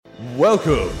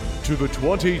Welcome to the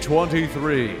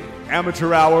 2023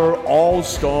 Amateur Hour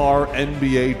All-Star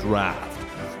NBA Draft,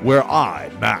 where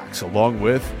I, Max, along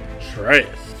with Trace,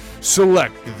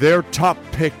 select their top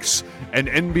picks and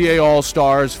NBA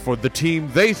All-Stars for the team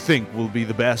they think will be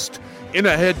the best in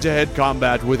a head-to-head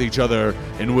combat with each other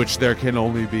in which there can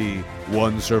only be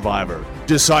one survivor,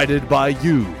 decided by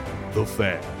you, the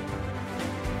fan.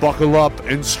 Buckle up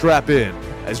and strap in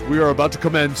as we are about to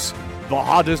commence the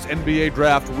hottest NBA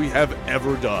draft we have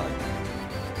ever done.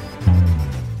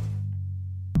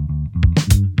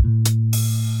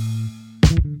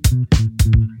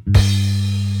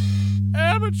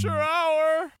 Amateur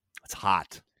hour. It's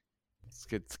hot.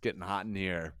 It's getting hot in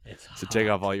here. So take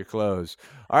off all your clothes.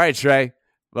 All right, Trey.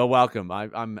 Well, welcome.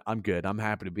 I'm good. I'm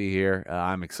happy to be here.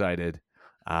 I'm excited.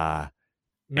 Max,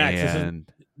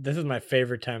 this is my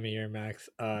favorite time of year, Max.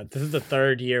 This is the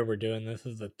third year we're doing this.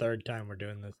 This is the third time we're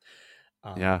doing this.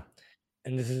 Yeah.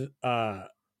 And this is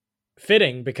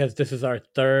fitting because this is our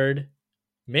third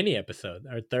mini episode,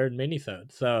 our third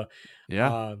mini-sode. So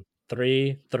yeah,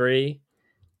 3,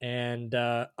 and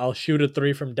I'll shoot a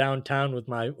 3 from downtown with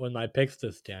my picks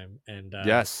this time. And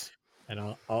yes,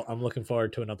 and I'm looking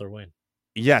forward to another win.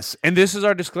 Yes, and this is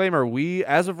our disclaimer. We,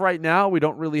 as of right now, we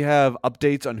don't really have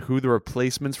updates on who the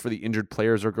replacements for the injured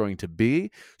players are going to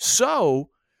be. So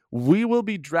we will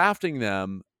be drafting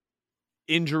them,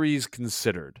 injuries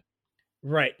considered.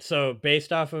 Right. So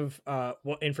based off of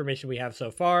what information we have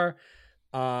so far,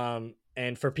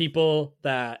 and for people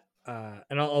that,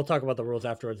 and I'll talk about the rules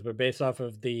afterwards, but based off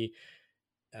of the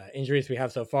injuries we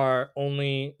have so far,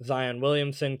 only Zion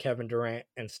Williamson, Kevin Durant,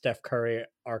 and Steph Curry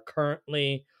are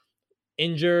currently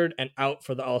injured and out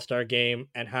for the All-Star game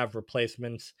and have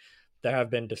replacements. There have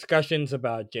been discussions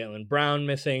about Jaylen Brown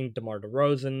missing, DeMar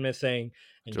DeRozan missing,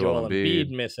 and Joel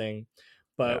Embiid missing.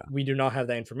 But we do not have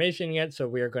that information yet, so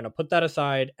we are going to put that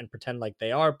aside and pretend like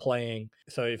they are playing.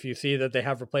 So if you see that they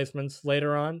have replacements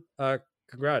later on,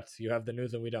 congrats, you have the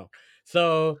news and we don't.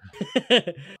 So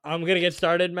I'm going to get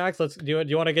started, Max. Let's do it.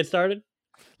 Do you want to get started?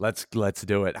 Let's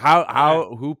do it.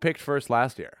 Who picked first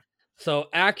last year? So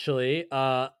actually,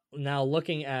 now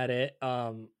looking at it,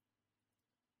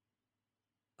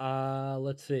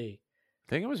 let's see. I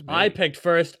think it was me. I picked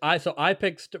first. I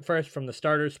picked first from the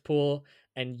starters pool,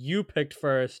 and you picked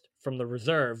first from the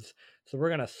reserves. So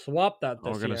we're gonna swap that this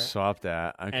year. We're gonna swap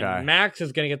that. Okay. And Max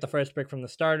is gonna get the first pick from the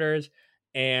starters,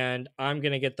 and I'm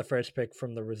gonna get the first pick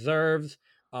from the reserves.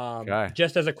 Okay.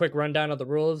 Just as a quick rundown of the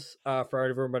rules for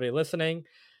everybody listening,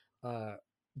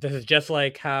 this is just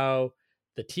like how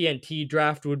the TNT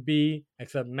draft would be,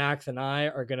 except Max and I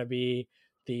are gonna be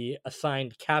the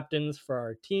assigned captains for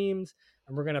our teams,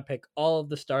 and we're gonna pick all of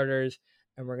the starters,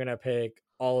 and we're gonna pick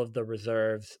all of the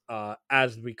reserves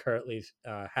as we currently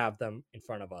have them in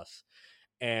front of us.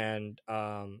 And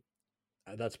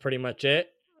that's pretty much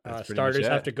it. Starters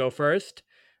have to go first,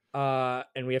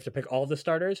 and we have to pick all the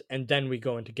starters, and then we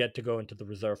go into the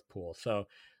reserve pool. So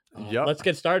let's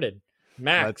get started,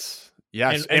 Max.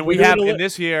 And we have in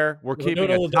this year we're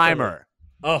keeping a timer.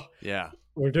 Oh yeah,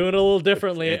 we're doing it a little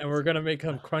differently, and we're gonna make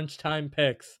some crunch time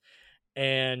picks.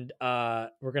 And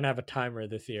we're gonna have a timer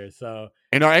this year. So,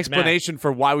 and our explanation for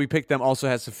why we picked them also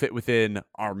has to fit within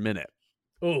our minute.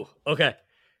 Oh, okay.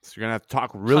 So you're gonna have to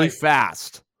talk really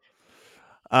fast.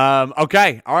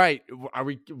 Okay, all right.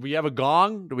 We have a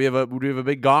gong? Do we have a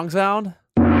big gong sound?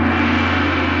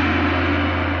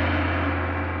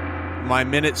 My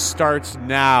minute starts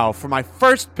now. For my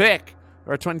first pick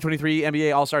for our 2023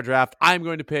 NBA All-Star Draft, I'm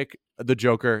going to pick the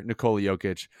Joker, Nikola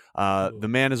Jokic. The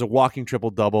man is a walking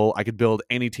triple-double. I could build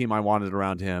any team I wanted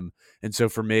around him. And so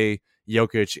for me,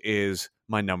 Jokic is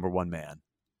my number one man.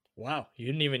 Wow, you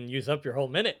didn't even use up your whole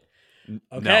minute.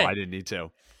 Okay. No, I didn't need to.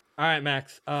 All right,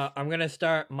 Max. I'm going to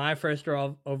start my first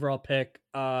overall pick.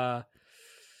 You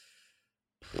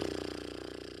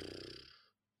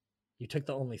took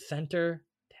the only center.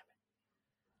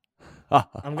 Damn it.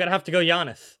 I'm going to have to go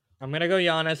Giannis.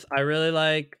 I really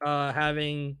like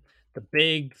having the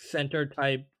big center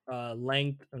type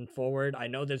length and forward. I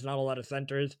know there's not a lot of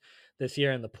centers this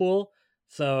year in the pool,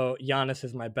 so Giannis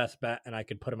is my best bet, and I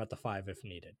could put him at the 5 if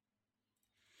needed.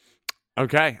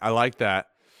 Okay, I like that.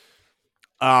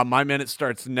 My minute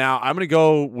starts now. I'm going to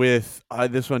go with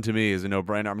this one. To me is a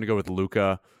no-brainer. I'm going to go with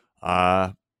Luka.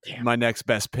 My next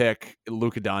best pick,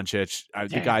 Luka Doncic.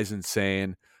 The guy's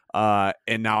insane.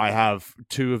 And now I have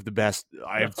two of the best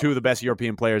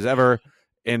European players ever,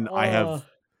 and I have.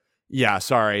 Yeah,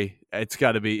 sorry. It's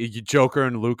got to be Joker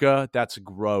and Luka. That's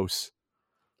gross.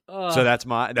 So that's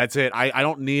it. I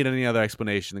don't need any other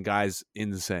explanation. The guy's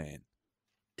insane.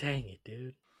 Dang it,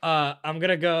 dude. I'm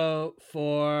gonna go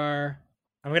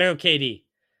KD.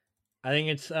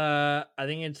 it's a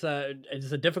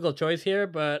difficult choice here,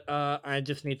 but I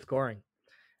just need scoring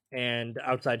and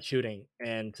outside shooting.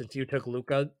 And since you took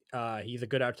Luca, he's a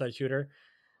good outside shooter.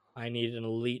 I need an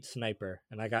elite sniper,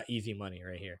 and I got easy money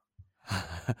right here.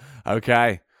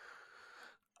 Okay.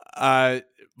 Uh,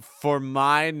 for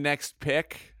my next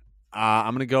pick,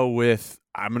 I'm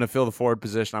gonna fill the forward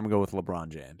position. I'm gonna go with LeBron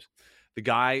James. The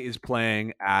guy is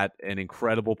playing at an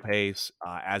incredible pace,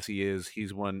 as he is.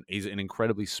 He's an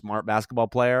incredibly smart basketball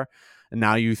player. And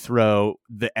now you throw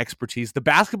the expertise, the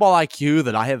basketball IQ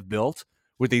that I have built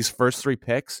with these first three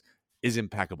picks is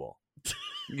impeccable.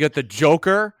 You get the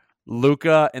Joker,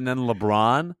 Luca, and then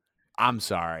LeBron. I'm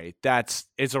sorry.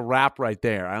 It's a wrap right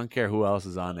there. I don't care who else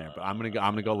is on there, but I'm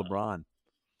gonna go LeBron.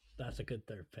 That's a good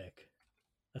third pick.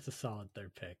 That's a solid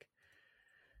third pick.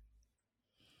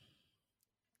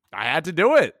 I had to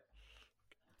do it.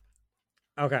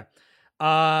 Okay.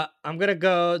 I'm gonna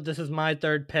go. This is my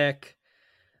third pick.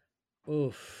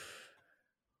 Oof.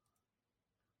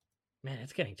 Man,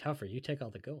 it's getting tougher. You take all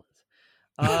the good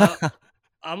ones.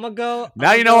 I'm gonna go.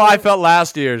 Now you know how I felt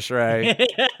last year, Shrey.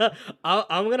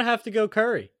 I'm gonna have to go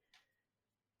Curry.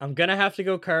 I'm gonna have to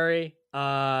go Curry.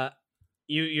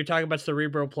 You're talking about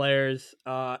cerebral players,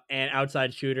 and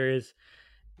outside shooters,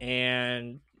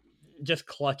 and just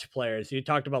clutch players. You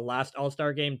talked about last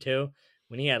All-Star game too,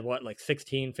 when he had what, like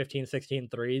 16, 15, 16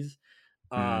 threes.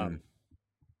 Yeah,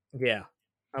 I'm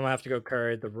gonna have to go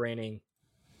Curry, the reigning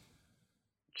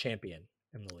champion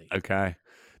in the league. Okay.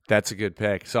 That's a good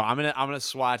pick. So I'm gonna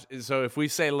swatch. So if we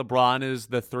say LeBron is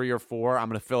the 3 or 4, I'm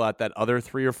gonna fill out that other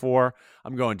 3 or 4.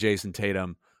 I'm going Jason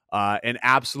Tatum, an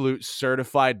absolute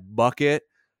certified bucket.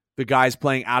 The guy's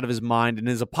playing out of his mind and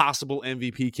is a possible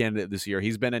MVP candidate this year.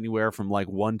 He's been anywhere from like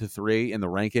 1 to 3 in the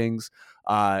rankings.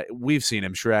 We've seen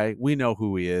him, Shrey. We know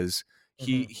who he is.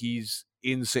 He's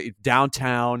insane.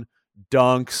 Downtown,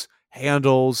 dunks,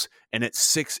 handles, and at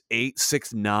 6'8",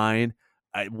 6'9",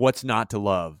 what's not to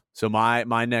love? So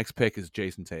my next pick is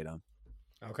Jason Tatum.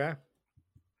 Okay.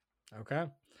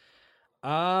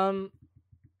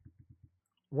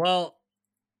 Well.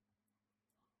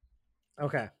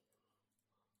 Okay.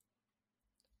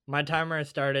 My timer has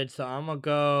started, so I'm gonna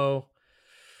go.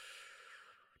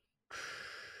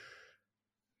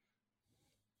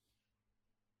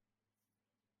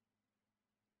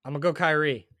 I'm gonna go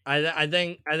Kyrie. I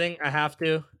think I have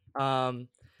to.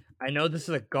 I know this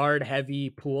is a guard heavy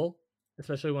pool,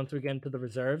 especially once we get into the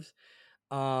reserves.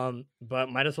 But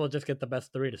might as well just get the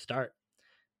best 3 to start,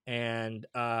 and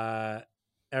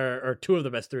or 2 of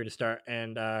the best 3 to start,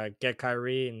 and get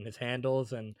Kyrie and his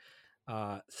handles, and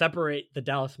separate the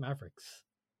Dallas Mavericks,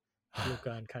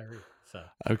 Luka and Kyrie. So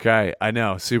okay, I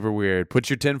know, super weird. Put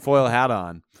your tinfoil hat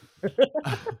on.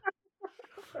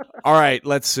 All right,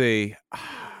 let's see.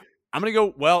 I'm gonna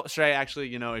go. Well, Shrey,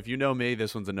 actually, if you know me,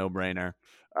 this one's a no-brainer.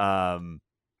 And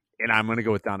I'm gonna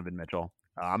go with Donovan Mitchell.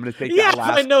 I'm gonna take that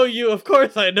last. I know you. Of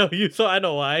course, I know you, so I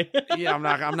know why. Yeah, I'm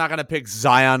not gonna pick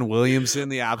Zion Williamson,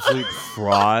 the absolute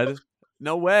fraud.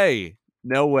 No way.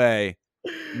 No,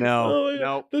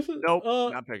 nope,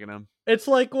 not picking him. It's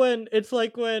like when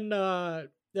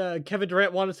Kevin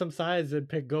Durant wanted some size and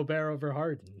picked Gobert over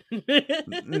Harden.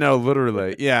 No,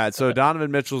 literally, yeah. So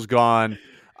Donovan Mitchell's gone.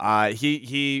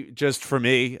 He just for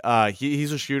me,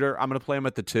 he's a shooter. I'm gonna play him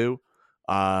at the 2.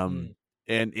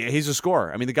 And he's a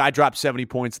scorer. I mean, the guy dropped 70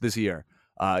 points this year.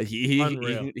 He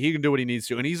can do what he needs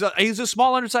to, and he's a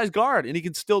small, undersized guard, and he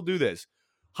can still do this.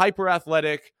 Hyper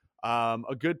athletic,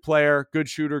 a good player, good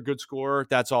shooter, good scorer.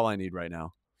 That's all I need right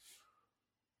now.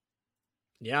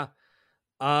 Yeah.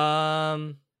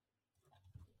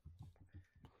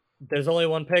 There's only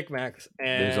one pick, Max,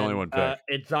 and there's only one pick.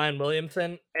 It's Zion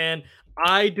Williamson, and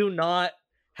I do not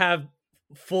have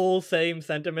full same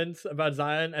sentiments about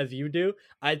Zion as you do.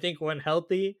 I think when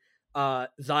healthy,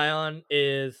 Zion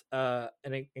is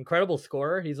an incredible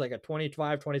scorer. He's like a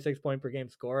 25, 26 point per game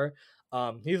scorer.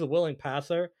 He's a willing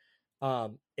passer.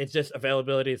 It's just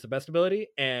availability is the best ability,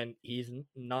 and he's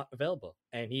not available.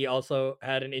 And he also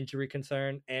had an injury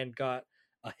concern and got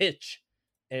a hitch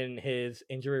in his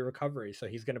injury recovery, so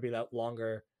he's going to be that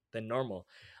longer than normal.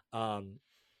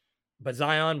 But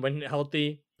Zion, when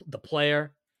healthy, the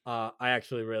player, I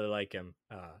actually really like him.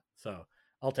 So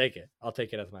I'll take it. I'll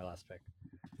take it as my last pick.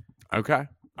 Okay.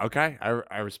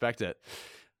 I respect it.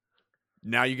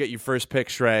 Now you get your first pick,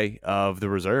 Shrey, of the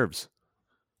reserves.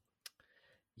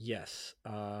 Yes.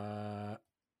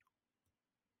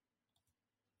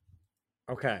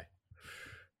 Okay.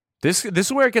 This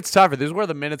is where it gets tougher. This is where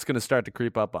the minute's going to start to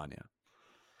creep up on you.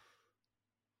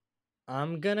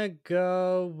 I'm going to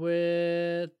go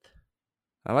with...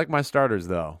 I like my starters,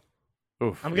 though.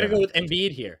 I'm going to go with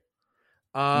Embiid here.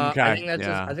 Okay. I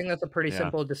Yeah. think that's a pretty Yeah.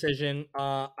 simple decision.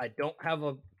 I don't have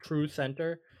a true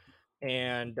center,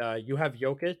 and you have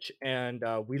Jokic, and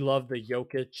we love the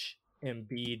Jokic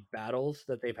Embiid battles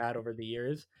that they've had over the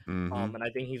years. Mm-hmm. And I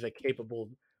think he's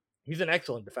an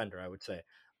excellent defender, I would say,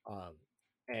 um,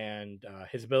 and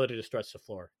his ability to stretch the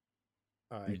floor,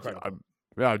 incredible.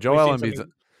 Yeah. We've Joel seen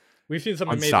Embiid's some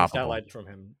amazing stat unstoppable. lines from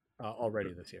him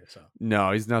already this year. So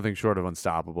No, he's nothing short of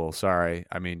unstoppable. Sorry.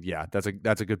 I mean, yeah, that's a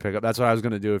good pickup. That's what I was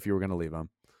going to do if you were going to leave him.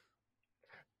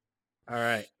 all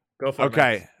right, go for it, Max.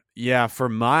 Okay. Yeah, for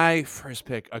my first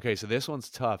pick. Okay, so this one's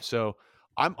tough. So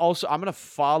I'm going to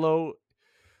follow.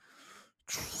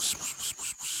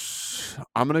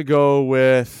 I'm going to go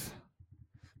with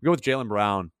Jaylen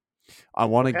Brown. I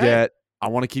want to Okay.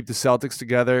 keep the Celtics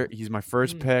together. He's my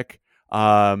first Mm. pick.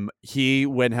 He,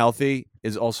 when healthy,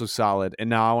 is also solid. And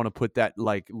now I want to put that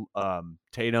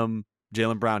Tatum,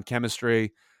 Jaylen Brown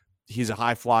chemistry. He's a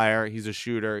high flyer. He's a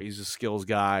shooter. He's a skills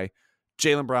guy.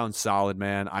 Jaylen Brown's solid,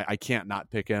 man. I can't not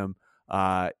pick him.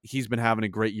 He's been having a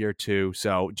great year too.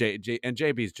 So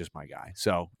JB's just my guy.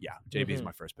 So yeah, JB's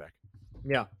my first pick.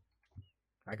 Yeah,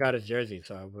 I got his jersey,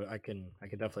 so I can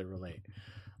definitely relate.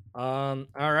 All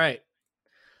right,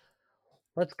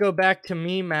 let's go back to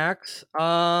me, Max.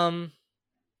 I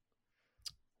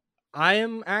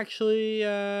am actually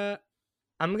I'm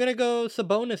gonna go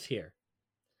Sabonis here.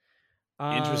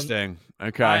 Interesting.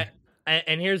 Okay.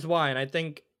 And here's why. And I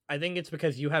think it's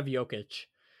because you have Jokic,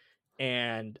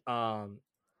 and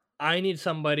I need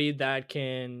somebody that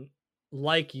can,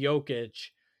 like Jokic,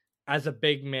 as a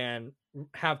big man,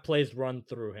 have plays run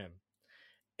through him.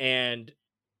 And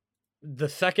the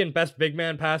second best big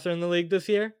man passer in the league this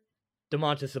year,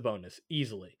 Domantas Sabonis,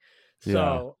 easily. Yeah.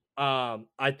 So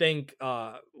I think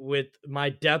with my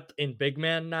depth in big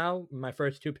man now, my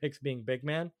first two picks being big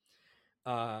man,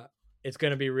 it's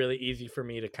going to be really easy for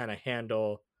me to kind of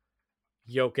handle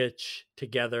Jokic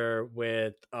together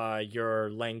with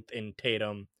your length in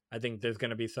Tatum. I think there's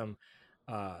going to be some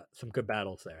good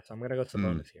battles there. So I'm going to go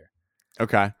Sabonis here.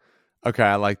 Okay. Okay,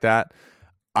 I like that.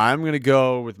 I'm going to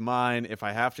go with mine. If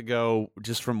I have to go,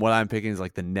 just from what I'm picking, is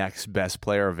like the next best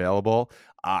player available.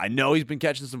 I know he's been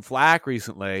catching some flack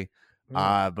recently,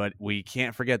 but we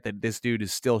can't forget that this dude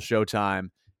is still Showtime.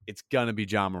 It's going to be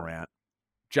John Morant.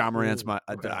 John Morant's my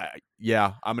okay.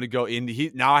 yeah. I'm going to go in.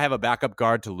 Now I have a backup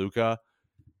guard to Luka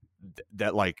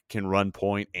that like can run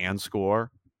point and score.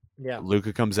 Yeah,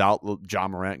 Luka comes out,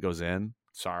 John Morant goes in.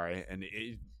 Sorry, and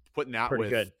putting that pretty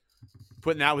good.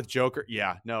 Putting that with Joker,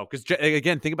 yeah, no, because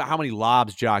again, think about how many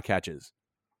lobs Ja catches.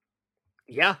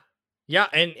 Yeah,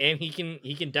 and he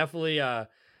can definitely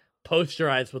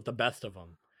posterize with the best of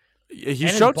them. He's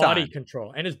and his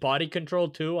Showtime. body control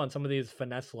too on some of these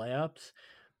finesse layups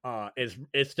is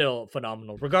still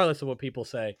phenomenal, regardless of what people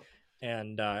say.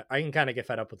 And I can kind of get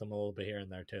fed up with him a little bit here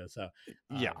and there too. So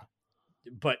Yeah,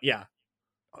 but yeah,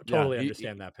 I totally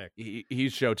understand that pick.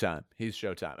 He's Showtime. He's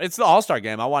Showtime. It's the All-Star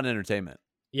game. I want entertainment.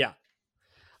 Yeah.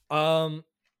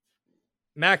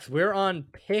 Max, we're on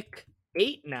pick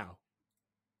 8 now.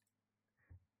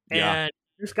 Yeah. And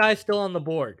this guy's still on the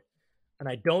board, and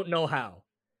I don't know how.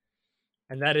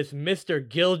 And that is Mr.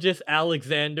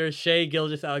 Gilgeous-Alexander, Shai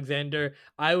Gilgeous-Alexander.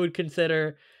 I would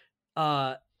consider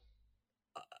a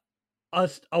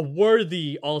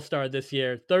worthy All-Star this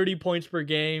year. 30 points per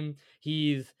game.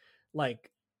 He's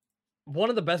like one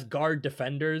of the best guard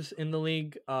defenders in the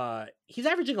league. He's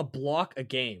averaging a block a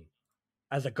game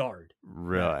as a guard.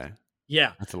 Really?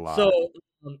 Yeah. That's a lot. So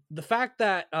the fact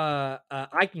that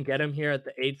I can get him here at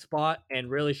the 8th spot and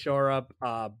really shore up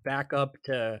back up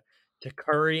to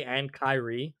Curry and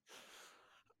Kyrie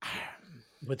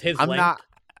with his length. I'm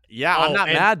not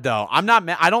mad though. I'm not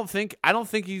mad. I don't think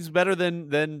he's better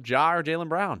than Ja or Jaylen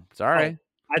Brown. Sorry.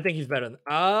 I think he's better than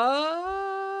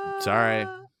sorry.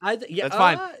 That's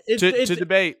fine. To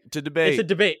debate. It's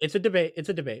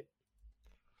a debate.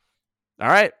 All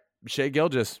right. Shai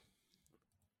Gilgeous.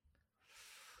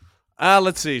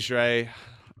 Let's see, Shrey.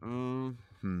 Man,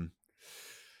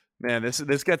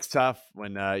 this gets tough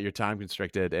when you're time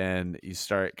constricted and you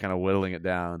start kind of whittling it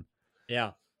down.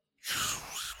 Yeah.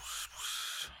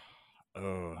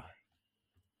 Oh.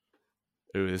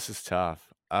 Ooh, this is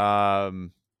tough.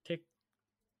 Tick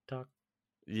tock.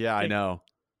 Yeah, I know.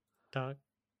 Tock.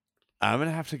 I'm gonna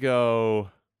have to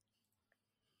go.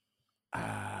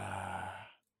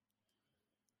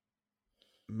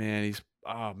 Man,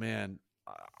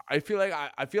 I feel like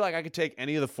I could take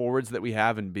any of the forwards that we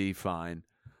have and be fine.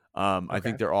 Okay. I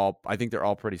think they're all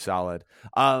pretty solid.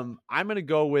 I'm gonna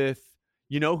go with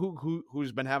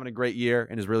who's been having a great year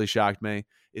and has really shocked me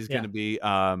is gonna be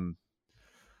I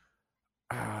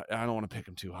don't want to pick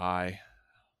him too high.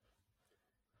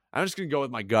 I'm just gonna go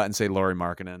with my gut and say Lauri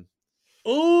Markkanen.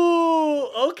 Ooh,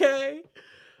 okay.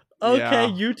 Okay, Yeah,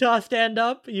 Utah stand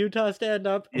up. Utah stand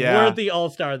up. yeah, Worthy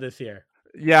all-star this year.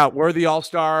 yeah. Worthy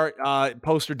All-Star,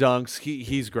 poster dunks.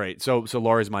 He's great. So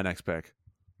Lauri's my next pick.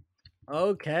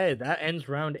 Okay, that ends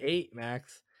round 8,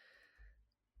 Max.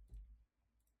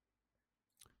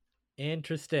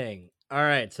 Interesting. All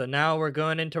right, so now we're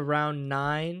going into round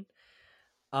 9.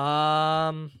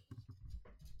 I'm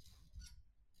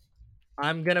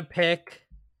gonna pick.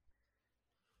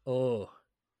 Oh,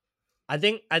 I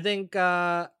think.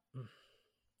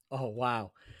 Oh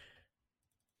wow.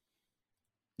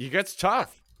 It gets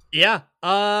tough. Yeah.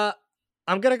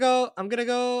 I'm gonna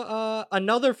go.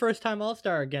 Another first-time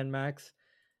All-Star again, Max,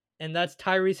 and that's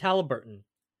Tyrese Halliburton.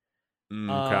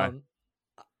 Okay. Um,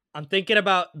 I'm thinking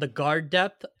about the guard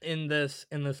depth in this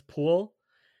pool,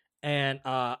 and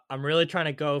I'm really trying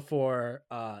to go for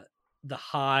the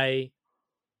high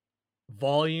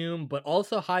volume, but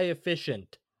also high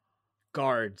efficient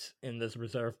guards in this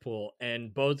reserve pool.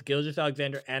 And both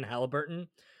Gilgeous-Alexander and Halliburton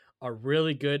are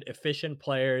really good, efficient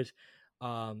players.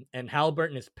 And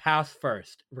Halliburton is pass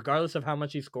first, regardless of how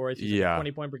much he scores. He's like a Yeah.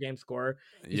 20-point per game scorer.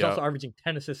 He's Yep. also averaging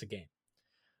 10 assists a game.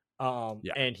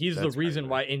 Yeah. And he's the That's reason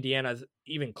crazy. why Indiana's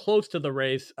even close to the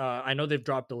race. I know they've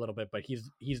dropped a little bit, but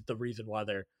he's the reason why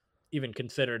they're even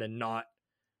considered and not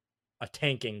a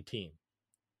tanking team.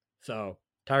 So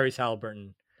Tyrese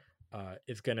Halliburton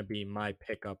is going to be my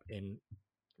pickup in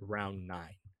round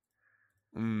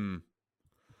 9.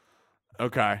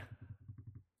 Okay.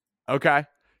 Okay.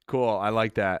 Cool. I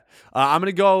like that. I'm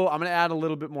gonna add a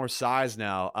little bit more size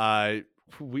now. I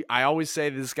always say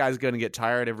this guy's gonna get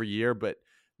tired every year, but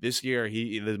this year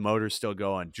the motor's still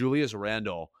going. Julius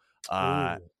Randle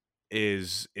Ooh.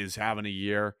 is having a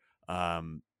year.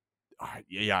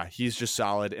 Yeah, he's just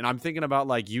solid. And I'm thinking about,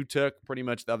 like, you took pretty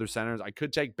much the other centers. I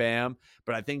could take Bam,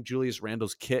 but I think Julius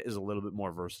Randle's kit is a little bit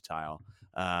more versatile.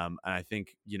 And I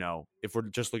think, if we're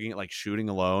just looking at like shooting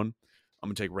alone, I'm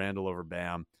gonna take Randle over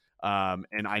Bam.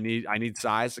 And I need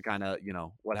size to kind of,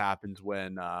 what happens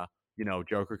when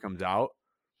Joker comes out.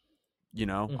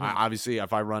 Mm-hmm. Obviously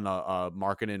if I run a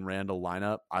Markkanen Randle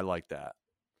lineup, I like that.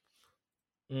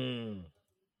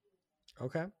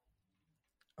 Okay.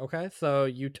 Okay. So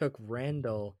you took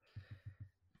Randle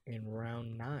in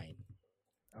round 9.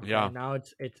 Okay. Yeah. Now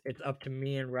it's up to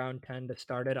me in round 10 to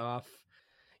start it off.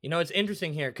 It's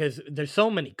interesting here because there's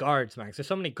so many guards, Max. There's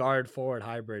so many guard forward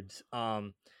hybrids.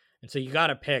 And so you got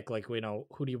to pick, like, who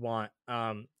do you want?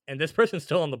 And this person's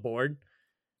still on the board.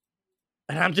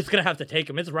 And I'm just going to have to take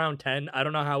him. It's round 10. I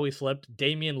don't know how we slipped.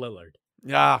 Damian Lillard.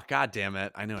 Yeah, God damn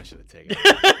it. I knew I should have taken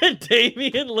it.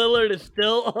 Damian Lillard is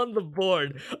still on the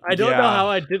board. I don't know how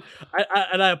I did.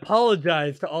 And I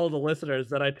apologize to all the listeners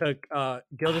that I took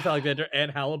Gilgeous-Alexander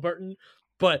and Halliburton,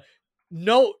 but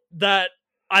note that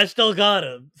I still got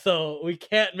him, so we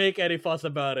can't make any fuss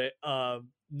about it.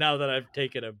 Now that I've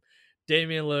taken him,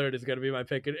 Damian Lillard is going to be my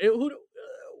pick.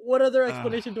 What other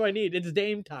explanation do I need? It's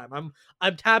Dame time.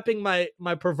 I'm tapping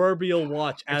my proverbial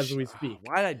watch as we speak.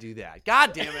 Why did I do that?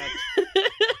 God damn it.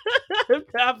 I'm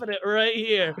tapping it right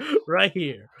here,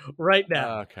 right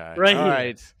now. Okay. Right All here,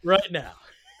 right. right now.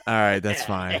 All right. That's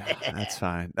fine. That's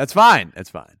fine. That's fine. That's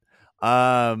fine.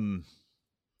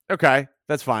 Okay.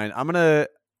 That's fine. I'm going to.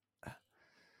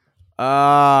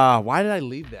 Why did I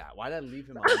leave that? Why did I leave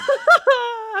him on?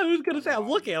 I was going to say, I'm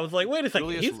looking. I was like, wait a second.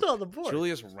 He's still on the board.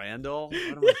 Julius Randle?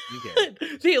 What am I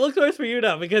thinking? See, it looks worse for you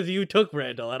now because you took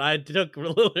Randle and I took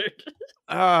Lillard.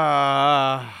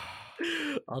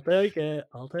 I'll take it.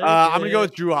 I'm gonna go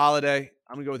with Drew Holiday.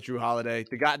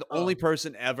 The only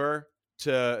person ever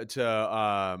to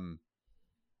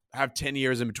have 10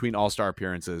 years in between All-Star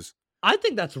appearances. I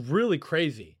think that's really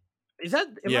crazy. Is that?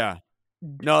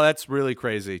 No, that's really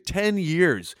crazy. 10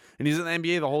 years, and he's in the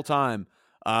NBA the whole time.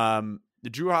 The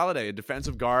Drew Holiday, a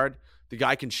defensive guard. The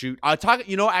guy can shoot.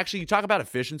 Actually, you talk about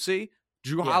efficiency.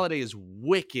 Drew Holiday is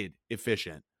wicked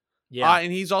efficient. Yeah,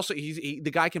 and he's also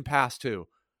the guy can pass too.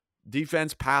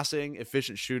 Defense, passing,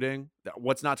 efficient shooting.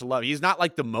 What's not to love? He's not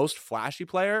like the most flashy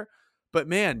player, but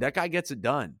man, that guy gets it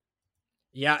done.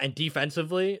 Yeah, and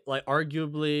defensively, like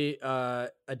arguably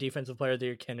a defensive player of the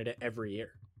year candidate every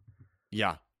year.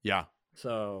 Yeah.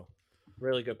 So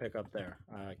really good pickup there.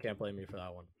 Can't blame me for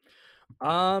that one.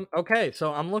 Okay,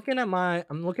 so I'm looking at my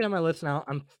list now.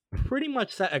 I'm pretty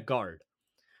much set at guard.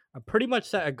 And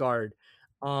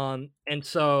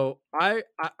so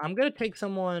I'm gonna take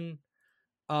someone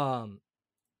that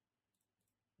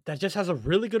just has a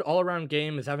really good all around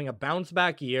game, is having a bounce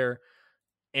back year,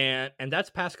 and that's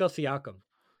Pascal Siakam.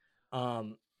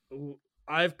 People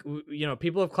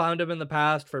have clowned him in the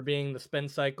past for being the spin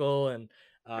cycle and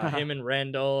Him and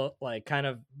Randall, like, kind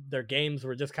of their games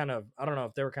were just kind of, I don't know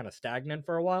if they were kind of stagnant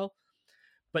for a while.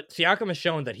 But Siakam has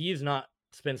shown that he's not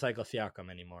spin cycle Siakam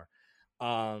anymore.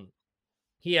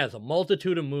 He has a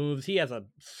multitude of moves. He has a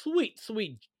sweet,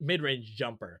 sweet mid-range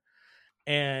jumper.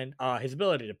 And his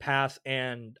ability to pass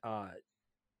and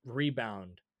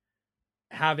rebound,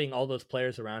 having all those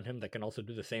players around him that can also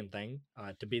do the same thing,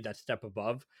 to be that step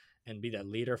above and be that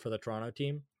leader for the Toronto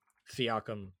team,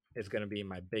 Siakam is going to be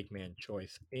my big man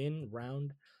choice in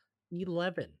round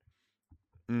 11.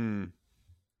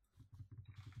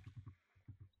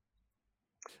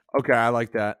 Okay, I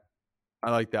like that.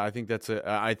 I think that's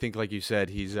I think, like you said,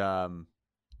 he's yeah,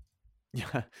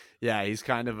 he's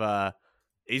kind of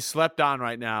he's slept on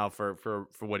right now for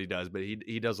what he does, but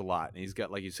he does a lot. And he's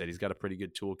got, like you said, he's got a pretty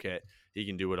good toolkit. He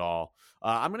can do it all.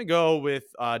 I'm gonna go with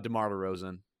DeMar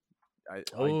DeRozan.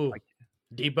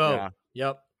 Debo. Yeah.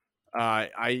 Yep. I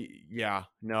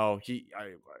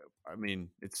mean,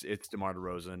 it's DeMar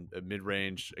DeRozan, mid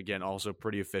range again, also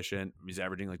pretty efficient. He's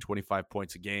averaging like 25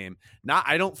 points a game.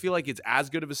 I don't feel like it's as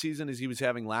good of a season as he was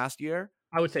having last year.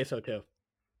 I would say so too,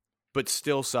 but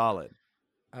still solid.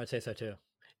 I would say so too.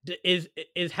 Is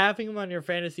having him on your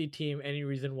fantasy team any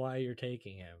reason why you're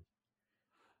taking him?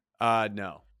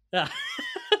 No. Yeah,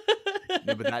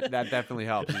 but that definitely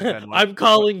helps. I'm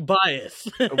calling bias.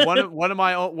 one of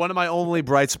my only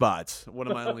bright spots. One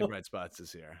of my only bright spots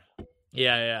this year.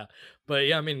 Yeah. But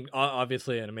yeah, I mean,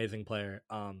 obviously an amazing player.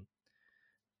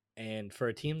 And for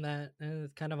a team that is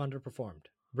kind of underperformed,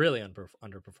 really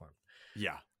underperformed.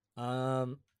 Yeah.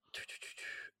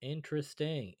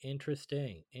 Interesting.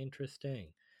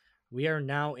 We are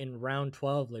now in round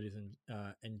 12, ladies and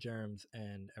germs,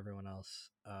 and everyone else.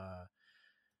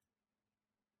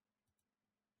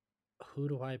 Who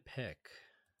do I pick?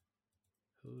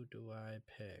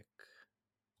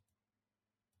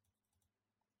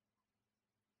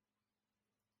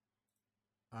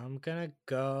 I'm gonna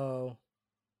go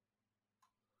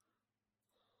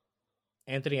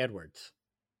Anthony Edwards.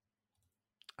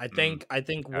 I think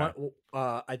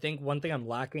one thing I'm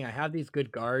lacking. I have these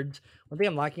good guards. One thing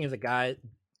I'm lacking is a guy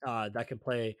that can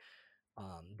play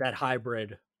that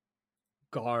hybrid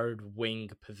guard wing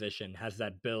position. Has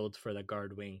that build for the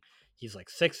guard wing. He's like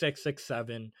 6'6",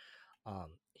 6'7".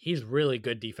 He's really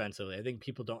good defensively. I think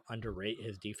people don't underrate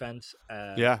his defense.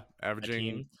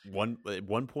 Averaging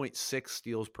 1.6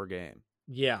 steals per game.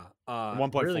 Yeah,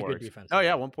 1.4. Really good defense. Oh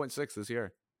yeah, 1.6 this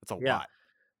year. That's a lot.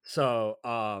 So,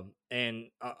 and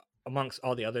amongst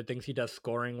all the other things he does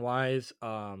scoring wise,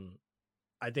 I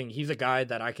think he's a guy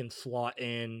that I can slot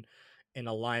in a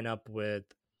lineup with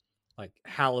like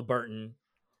Halliburton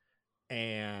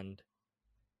and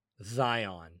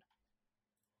Zion,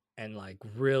 and like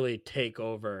really take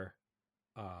over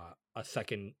a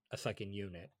second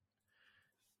unit.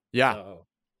 Yeah.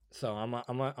 So I'm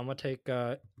gonna take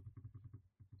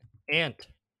Ant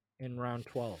in round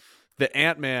 12. The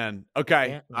Ant-Man.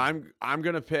 Okay. Ant-Man. I'm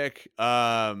gonna pick.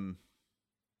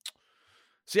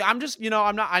 See, I'm just,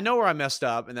 I know where I messed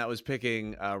up, and that was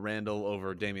picking Randall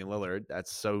over Damian Lillard.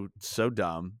 That's so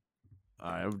dumb.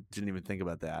 I didn't even think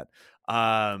about that.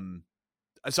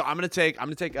 So I'm gonna take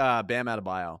Bam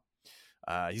Adebayo.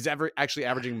 He's actually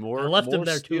averaging more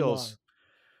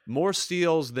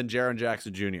steals than Jaren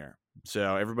Jackson Jr.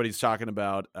 So everybody's talking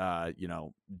about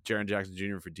Jaren Jackson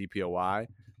Jr. for DPOY,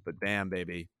 but Bam,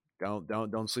 baby,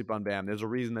 don't sleep on Bam. There's a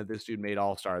reason that this dude made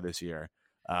All-Star this year.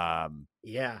 I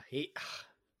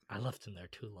left him there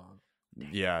too long.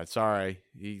 Yeah, sorry.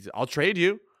 I'll trade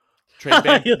you. Trade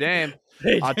Bam for Dame.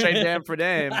 I'll trade Bam for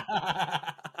Dame.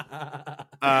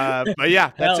 But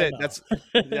yeah, that's it. That's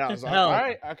all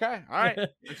right. Okay, all right.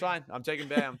 It's fine. I'm taking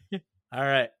Bam. All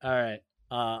right.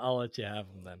 I'll let you have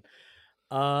him then.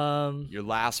 Your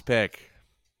last pick.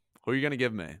 Who are you gonna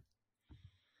give me?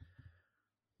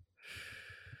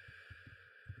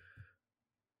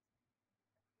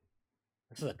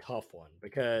 This is a tough one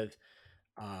because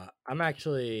I'm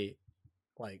actually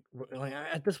like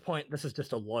at this point, this is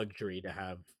just a luxury to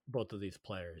have both of these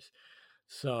players.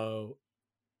 So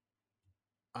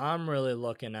I'm really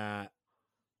looking at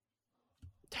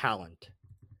talent.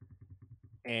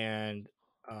 And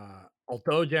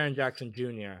although Jaren Jackson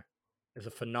Jr. is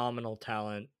a phenomenal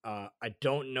talent, I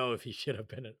don't know if he should have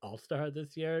been an All-Star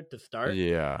this year to start.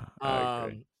 Yeah.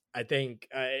 I think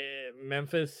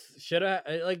Memphis should have,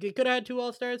 it could have had 2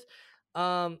 All-Stars.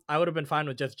 I would have been fine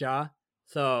with just Ja.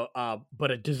 So,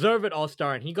 but a deserved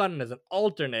All-Star, and he got in as an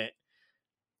alternate,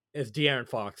 is De'Aaron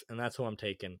Fox, and that's who I'm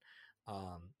taking.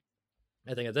 I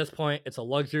think at this point, it's a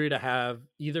luxury to have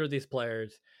either of these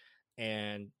players,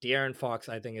 and De'Aaron Fox,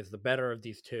 I think, is the better of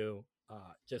these two,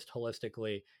 just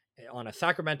holistically, on a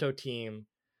Sacramento team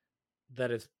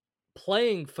that is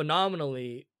playing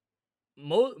phenomenally,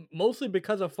 mostly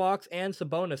because of Fox and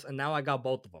Sabonis, and now I got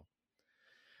both of them.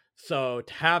 So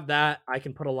to have that, I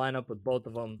can put a lineup with both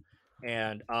of them,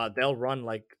 and they'll run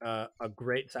like a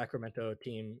great Sacramento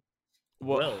team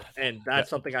will. And that's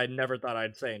something I never thought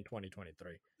I'd say in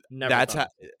 2023. That's how,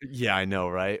 yeah, I know,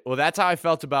 right? Well, that's how I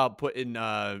felt about putting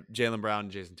Jaylen Brown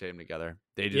and Jason Tatum together.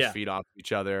 They just feed off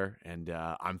each other, and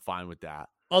I'm fine with that.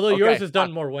 Although yours has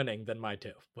done more winning than mine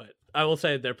too, but I will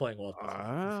say they're playing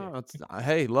well.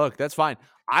 Hey, look, that's fine.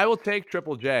 I will take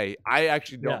Triple J. I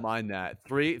actually don't mind that.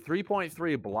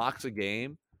 3.3 blocks a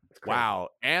game. Wow,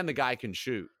 and the guy can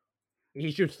shoot.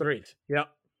 He shoots threes. Yep.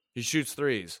 He shoots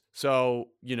threes. So,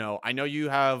 I know you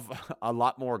have a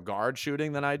lot more guard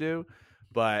shooting than I do,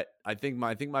 but I think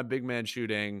my big man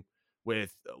shooting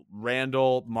with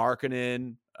Randall,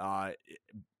 Markkanen,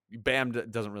 Bam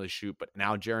doesn't really shoot, but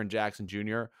now Jaren Jackson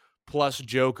Jr. plus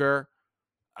Joker,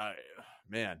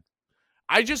 man.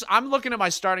 I'm looking at my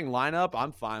starting lineup.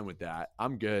 I'm fine with that.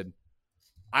 I'm good.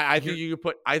 I think you could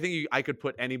put. I think I could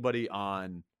put anybody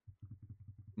on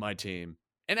my team.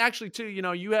 And actually, too,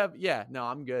 you have. Yeah, no,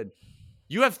 I'm good.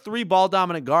 You have 3 ball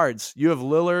dominant guards. You have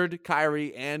Lillard,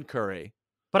 Kyrie, and Curry.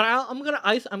 But I'm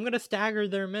gonna stagger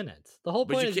their minutes. The whole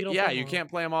point is you can't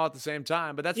play them all at the same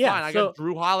time. But that's fine. I got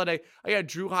Drew Holiday.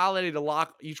 To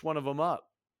lock each one of them up.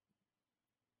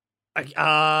 Then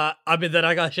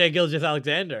I got Shai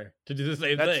Gilgeous-Alexander to do the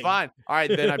same thing. That's fine. All right,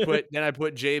 then I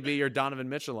put JB or Donovan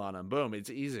Mitchell on him. Boom, it's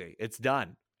easy. It's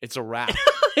done. It's a wrap.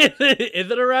 Is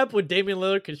it a wrap when Damian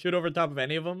Lillard can shoot over top of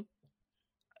any of them?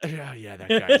 Yeah, that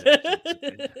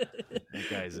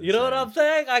guy's you know what I'm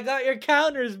saying? I got your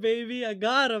counters, baby. I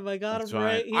got them right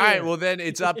here. All right, well then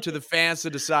it's up to the fans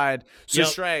to decide. So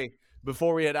Shrey,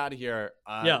 before we head out of here,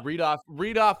 read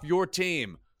off your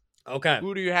team. Okay.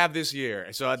 Who do you have this year?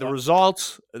 So the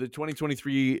results of the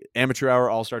 2023 Amateur Hour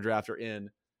All-Star Draft are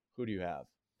in. Who do you have?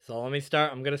 So let me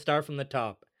start. I'm going to start from the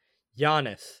top.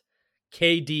 Giannis,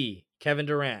 KD, Kevin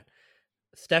Durant,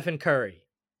 Stephen Curry,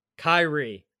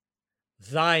 Kyrie,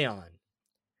 Zion.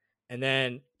 And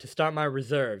then to start my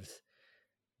reserves,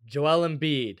 Joel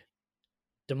Embiid,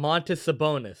 Domantas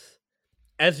Sabonis,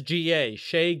 SGA,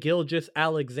 Shai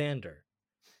Gilgeous-Alexander,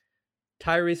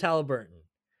 Tyrese Halliburton,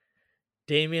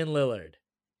 Damian Lillard,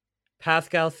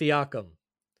 Pascal Siakam,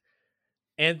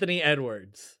 Anthony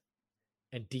Edwards,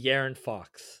 and De'Aaron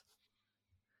Fox.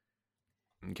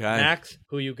 Okay. Max,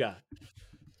 who you got?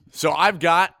 So I've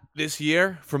got this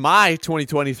year for my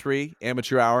 2023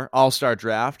 Amateur Hour All-Star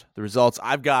Draft. The results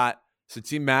I've got, so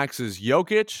Team Max is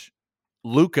Jokic,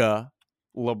 Luka,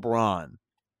 LeBron.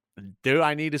 Do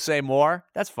I need to say more?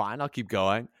 That's fine. I'll keep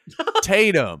going.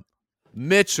 Tatum,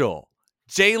 Mitchell,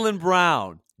 Jaylen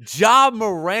Brown, Ja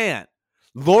Morant,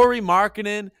 Lauri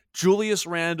Markkanen, Julius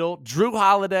Randle, Drew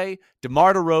Holiday,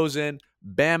 DeMar DeRozan,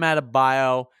 Bam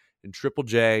Adebayo, and Triple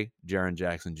J, Jaren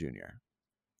Jackson Jr.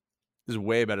 This is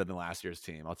way better than last year's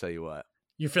team. I'll tell you what.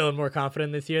 You feeling more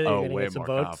confident this year? That you're way get some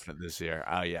more votes? Confident this year.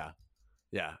 Oh yeah,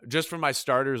 yeah. Just from my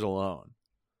starters alone.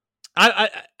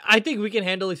 I think we can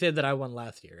handily say that I won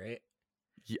last year,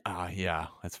 right? Yeah,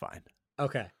 that's fine.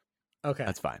 Okay,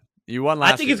 that's fine. You won last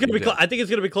year. I think it's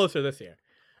gonna be closer this year.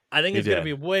 I think it's going to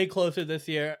be way closer this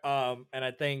year. And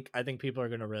I think people are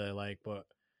going to really like what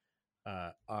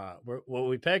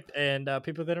we picked, and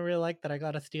people are going to really like that I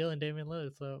got a steal in Damian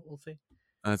Lillard. So we'll see.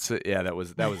 That's it. Yeah, that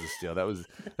was a steal. That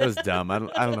was dumb. I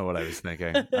don't know what I was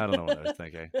thinking.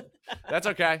 That's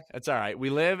okay. That's all right. We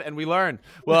live and we learn.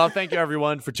 Well, thank you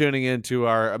everyone for tuning in to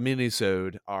our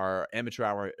mini-sode, our Amateur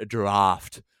Hour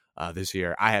Draft this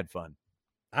year. I had fun.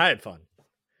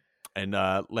 And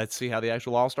let's see how the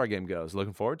actual All-Star game goes.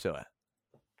 Looking forward to it.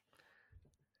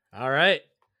 All right.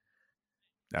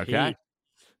 Okay. Peace.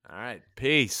 All right.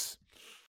 Peace.